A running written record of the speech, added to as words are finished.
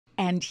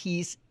and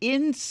he's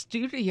in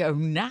studio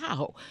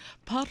now.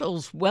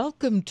 Puddles,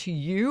 welcome to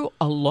you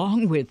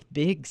along with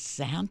Big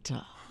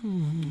Santa.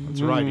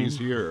 That's right, he's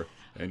here,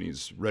 and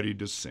he's ready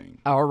to sing.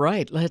 All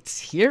right,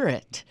 let's hear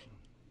it.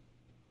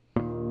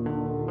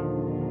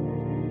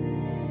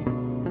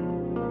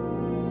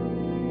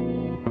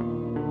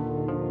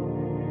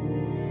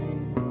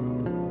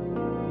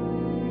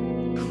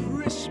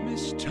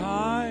 Christmas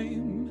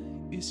time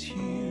is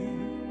here,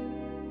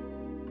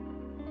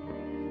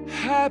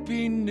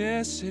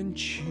 happiness and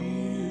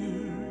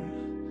cheer,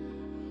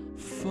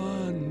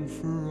 fun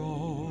for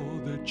all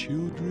the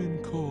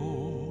children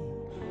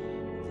call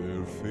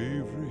their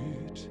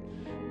favorite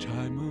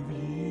time of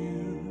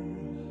year.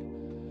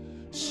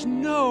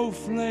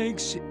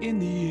 Snowflakes in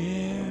the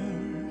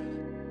air,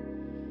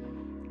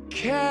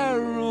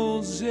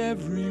 carols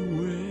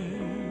everywhere,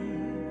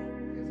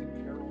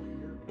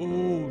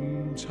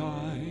 old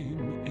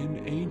time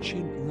and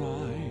ancient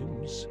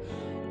rhymes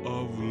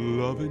of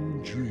love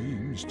and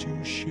dreams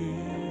to share.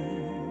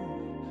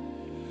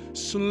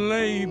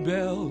 Sleigh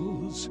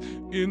bells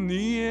in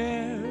the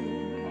air,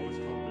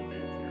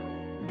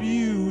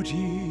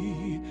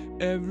 beauty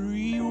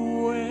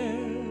everywhere.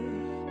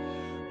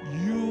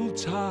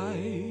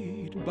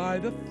 Yuletide by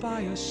the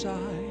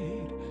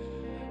fireside,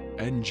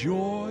 and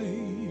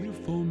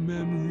joyful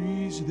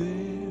memories there.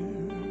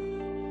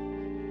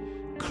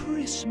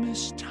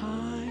 Christmas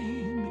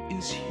time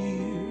is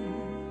here,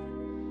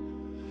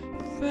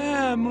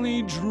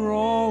 family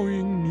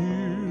drawing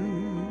near.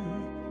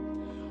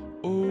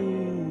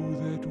 Oh,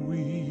 that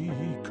we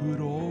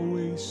could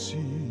always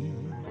see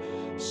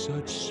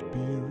such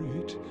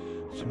spirit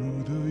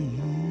through the year.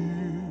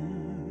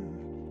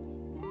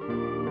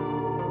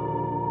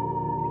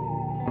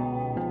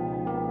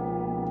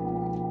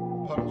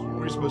 Puddles,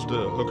 were we supposed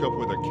to hook up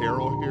with a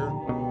carol here?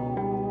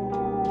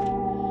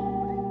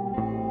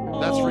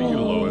 That's for you,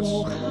 Lois.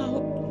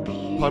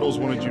 Puddles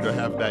wanted you to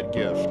have that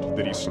gift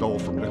that he stole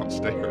from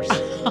downstairs.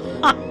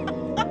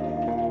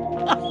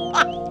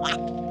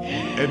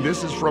 And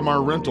this is from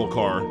our rental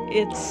car.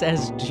 It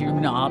says do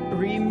not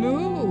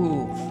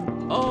remove.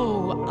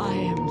 Oh, I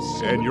am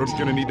so... And you're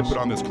going to need to put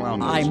on this clown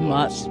nose. I Lois.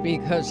 must,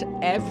 because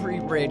every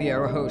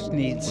radio host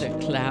needs a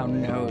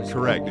clown nose.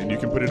 Correct, and you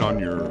can put it on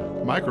your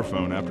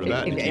microphone after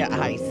that. to keep your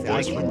I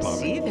voice from can popping.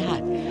 see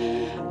that.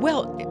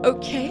 Well,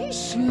 okay.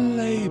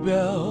 Sleigh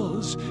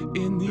bells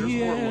in the There's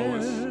more, air,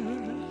 Lois.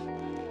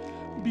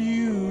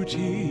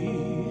 beauty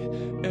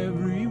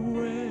everywhere.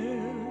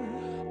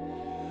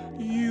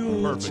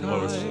 Perfect,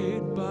 Lois.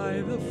 Yuletide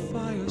by the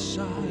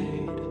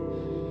fireside,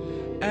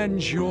 and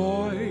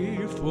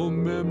joyful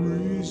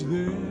memories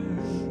there.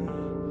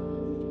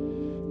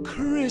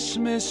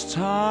 Christmas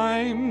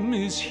time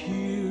is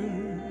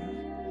here,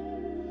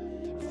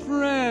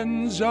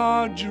 friends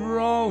are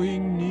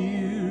drawing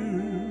near.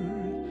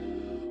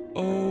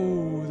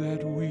 Oh,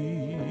 that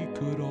we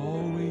could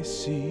always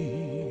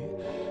see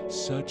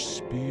such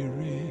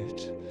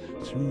spirit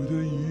through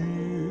the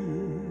year.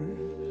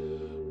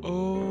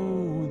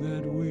 Oh,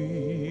 that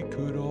we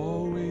could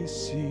always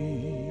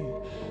see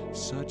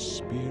such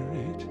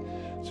spirit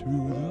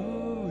through the